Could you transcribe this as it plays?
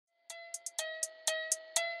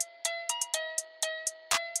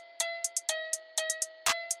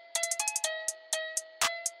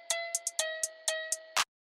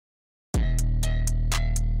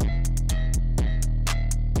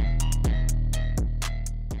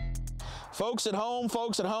Folks at home,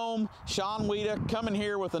 Sean Weeda coming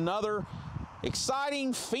here with another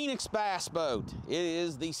exciting Phoenix bass boat. It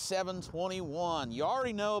is the 721. You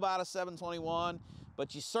already know about a 721,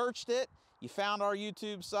 but you searched it, you found our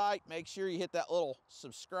YouTube site. Make sure you hit that little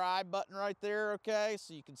subscribe button right there, okay,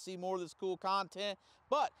 so you can see more of this cool content.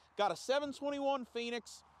 But got a 721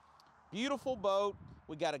 Phoenix, beautiful boat.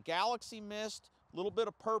 We got a Galaxy Mist, a little bit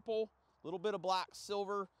of purple, a little bit of black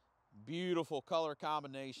silver. Beautiful color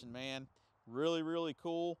combination, man. Really, really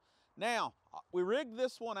cool. Now, we rigged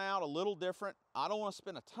this one out a little different. I don't want to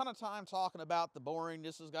spend a ton of time talking about the boring.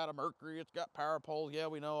 This has got a Mercury, it's got power poles. Yeah,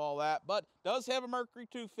 we know all that, but does have a Mercury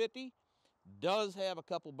 250, does have a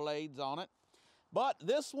couple blades on it. But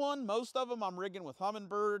this one, most of them I'm rigging with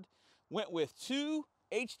Humminbird. Went with two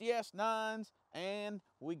HDS 9s, and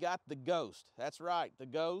we got the Ghost. That's right, the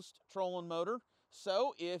Ghost trolling motor.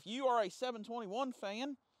 So if you are a 721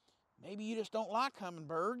 fan, maybe you just don't like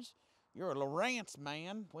Humminbirds, you're a Lowrance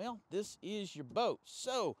man, well, this is your boat.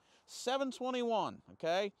 So, 721,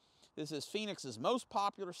 okay? This is Phoenix's most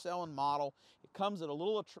popular selling model. It comes at a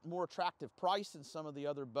little more attractive price than some of the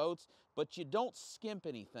other boats, but you don't skimp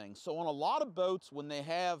anything. So on a lot of boats, when they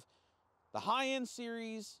have the high-end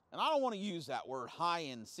series, and I don't want to use that word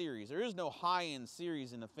high-end series. There is no high-end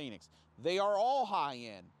series in the Phoenix. They are all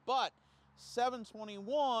high-end, but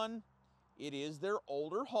 721, it is their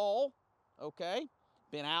older hull, okay?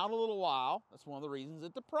 Been out a little while. That's one of the reasons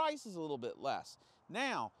that the price is a little bit less.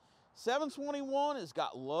 Now, 721 has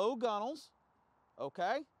got low gunnels,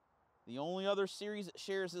 okay? The only other series that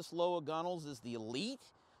shares this low of gunnels is the Elite.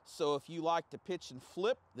 So if you like to pitch and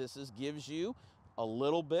flip, this gives you a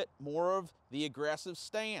little bit more of the aggressive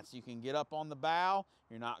stance. You can get up on the bow.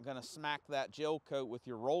 You're not going to smack that gel coat with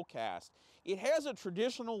your roll cast. It has a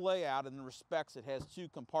traditional layout in the respects it has two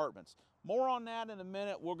compartments. More on that in a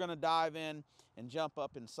minute. We're going to dive in and jump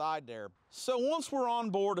up inside there. So once we're on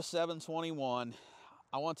board a 721,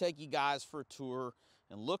 I want to take you guys for a tour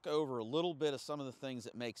and look over a little bit of some of the things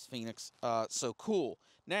that makes Phoenix so cool.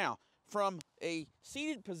 Now, from a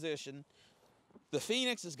seated position, the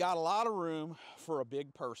Phoenix has got a lot of room for a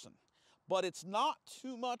big person, but it's not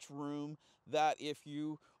too much room that if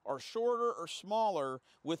you are shorter or smaller,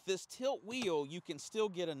 with this tilt wheel, you can still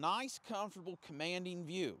get a nice, comfortable, commanding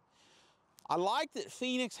view. I like that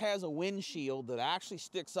Phoenix has a windshield that actually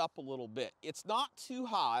sticks up a little bit. It's not too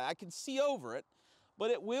high. I can see over it, but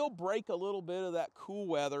it will break a little bit of that cool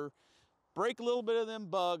weather, break a little bit of them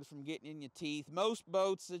bugs from getting in your teeth. Most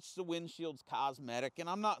boats, it's the windshield's cosmetic, and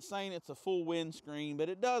I'm not saying it's a full windscreen, but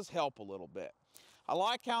it does help a little bit. I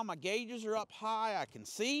like how my gauges are up high. I can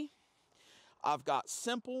see. I've got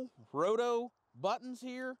simple roto buttons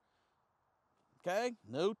here. Okay,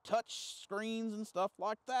 no touch screens and stuff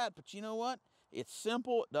like that, but you know what? It's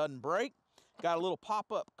simple, it doesn't break. Got a little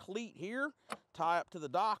pop-up cleat here, tie up to the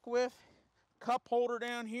dock with. Cup holder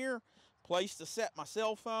down here, place to set my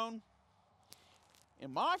cell phone.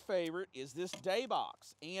 And my favorite is this day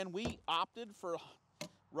box, and we opted for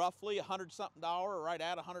roughly $100-something, right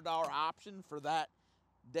at $100 option for that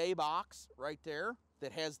day box right there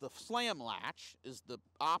that has the slam latch is the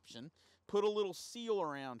option. Put a little seal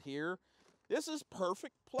around here. This is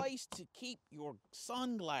perfect place to keep your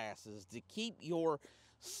sunglasses, to keep your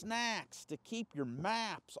snacks, to keep your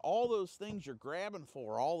maps, all those things you're grabbing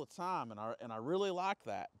for all the time, and I really like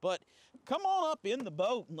that. But come on up in the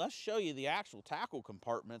boat and let's show you the actual tackle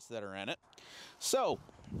compartments that are in it. So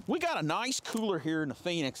we got a nice cooler here in the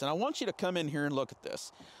Phoenix, and I want you to come in here and look at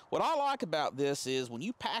this. What I like about this is when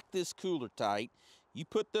you pack this cooler tight, you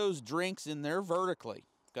put those drinks in there vertically.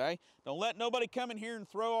 Okay, don't let nobody come in here and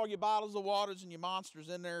throw all your bottles of waters and your monsters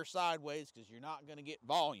in there sideways, because you're not going to get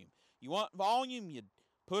volume. You want volume, you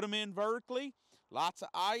put them in vertically. Lots of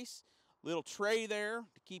ice, little tray there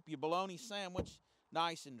to keep your bologna sandwich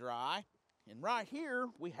nice and dry. And right here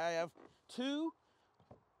we have two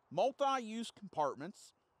multi-use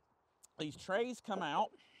compartments. These trays come out,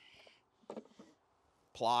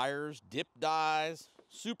 pliers, dip dies,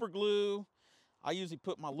 super glue. I usually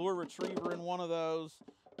put my lure retriever in one of those.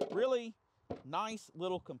 Really nice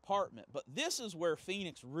little compartment. But this is where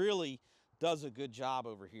Phoenix really does a good job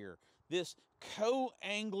over here. This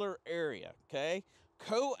co-angler area, okay?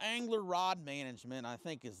 Co-angler rod management, I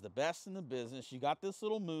think, is the best in the business. You got this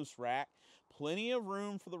little moose rack, plenty of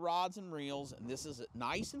room for the rods and reels, and this is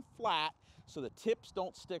nice and flat so the tips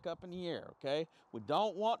don't stick up in the air, okay? We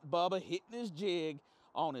don't want Bubba hitting his jig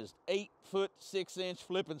on his 8-foot 6-inch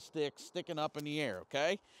flipping stick sticking up in the air,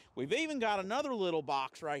 okay? We've even got another little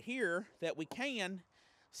box right here that we can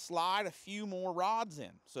slide a few more rods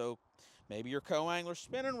in. So maybe your co-angler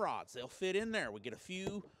spinning rods, they'll fit in there. We get a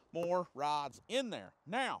few more rods in there.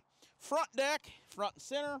 Now, front deck, front and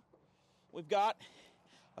center, we've got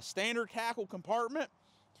a standard tackle compartment.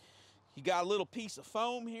 You got a little piece of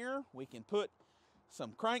foam here. We can put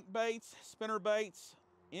some crankbaits, spinner baits,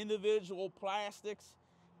 individual plastics,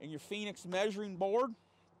 and your Phoenix measuring board.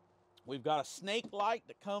 We've got a snake light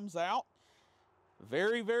that comes out.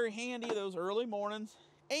 Very, very handy those early mornings.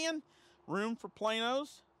 And room for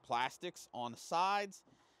planos, plastics on the sides.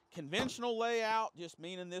 Conventional layout, just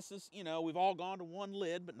meaning this is, you know, we've all gone to one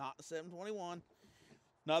lid, but not the 721.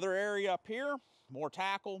 Another area up here, more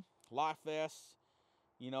tackle, life vests,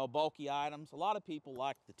 you know, bulky items. A lot of people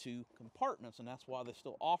like the two compartments, and that's why they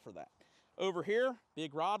still offer that. Over here,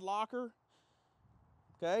 big rod locker.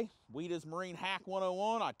 Okay, Weeda's Marine Hack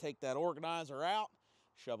 101. I take that organizer out,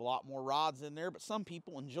 shove a lot more rods in there, but some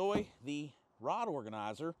people enjoy the rod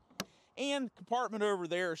organizer. And compartment over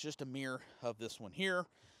there is just a mirror of this one here.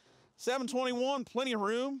 721, plenty of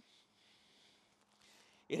room.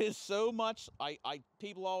 It is so much,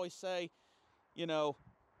 people always say, you know,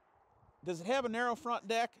 does it have a narrow front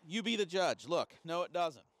deck? You be the judge. Look, no, it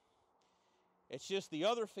doesn't. It's just the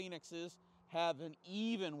other Phoenixes have an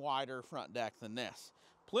even wider front deck than this.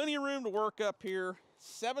 Plenty of room to work up here.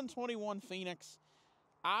 721 Phoenix,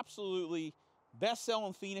 absolutely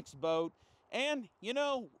best-selling Phoenix boat. And, you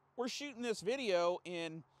know, we're shooting this video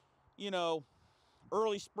in, you know,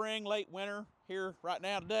 early spring, late winter. Here right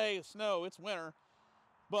now today, it's snow, it's winter.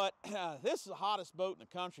 But this is the hottest boat in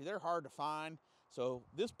the country. They're hard to find. So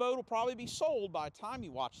this boat will probably be sold by the time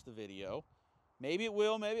you watch the video. Maybe it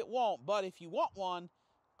will, maybe it won't. But if you want one,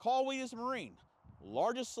 call Weeda's Marine.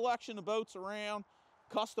 Largest selection of boats around.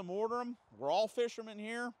 Custom order them. We're all fishermen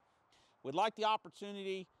here. We'd like the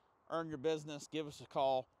opportunity. Earn your business. Give us a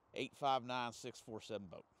call,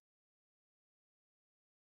 859-647-BOAT.